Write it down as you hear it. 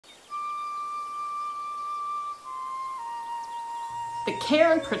The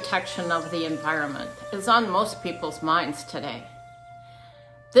care and protection of the environment is on most people's minds today.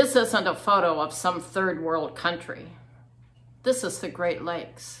 This isn't a photo of some third world country. This is the Great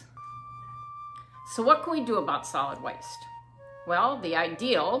Lakes. So what can we do about solid waste? Well, the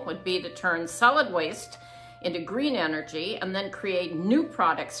ideal would be to turn solid waste into green energy and then create new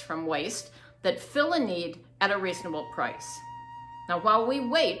products from waste that fill a need at a reasonable price. Now, while we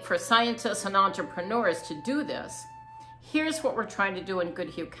wait for scientists and entrepreneurs to do this, here's what we're trying to do in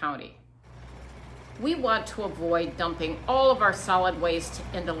Goodhue County. We want to avoid dumping all of our solid waste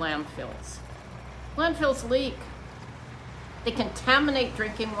into landfills. Landfills leak. They contaminate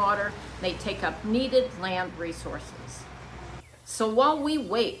drinking water. They take up needed land resources. So while we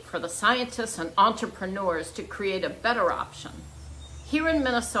wait for the scientists and entrepreneurs to create a better option, here in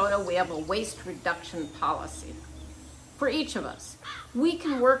Minnesota, we have a waste reduction policy. For each of us, we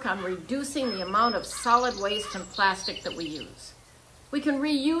can work on reducing the amount of solid waste and plastic that we use. We can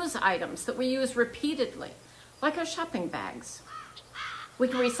reuse items that we use repeatedly, like our shopping bags. We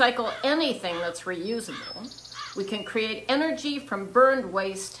can recycle anything that's reusable. We can create energy from burned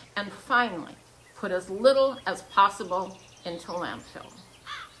waste, and finally, put as little as possible into landfill.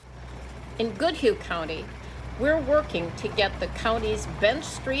 In Goodhue County, we're working to get the county's Bench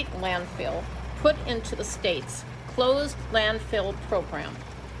Street landfill put into the state's Closed Landfill Program.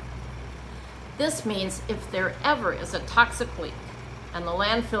 This means if there ever is a toxic leak and the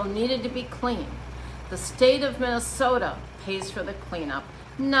landfill needed to be cleaned, the state of Minnesota pays for the cleanup,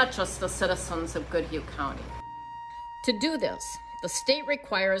 not just the citizens of Goodhue County. To do this, the state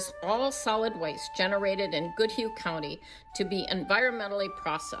requires all solid waste generated in Goodhue County to be environmentally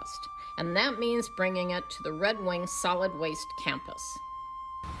processed, and that means bringing it to the Red Wing Solid Waste Campus.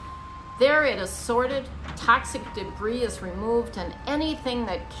 There it is sorted, toxic debris is removed, and anything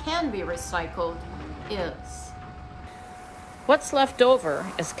that can be recycled is. What's left over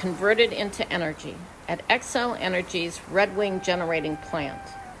is converted into energy at Xcel Energy's Red Wing generating plant,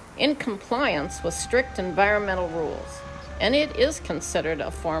 in compliance with strict environmental rules, and it is considered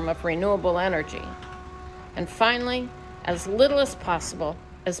a form of renewable energy. And finally, as little as possible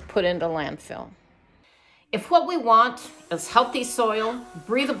is put into landfill. If what we want is healthy soil,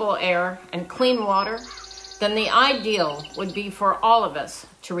 breathable air, and clean water, then the ideal would be for all of us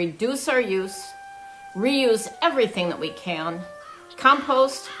to reduce our use, reuse everything that we can,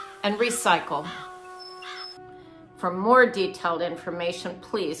 compost, and recycle. For more detailed information,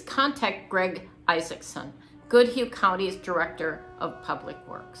 please contact Greg Isaacson, Goodhue County's Director of Public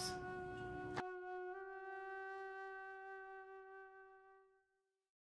Works.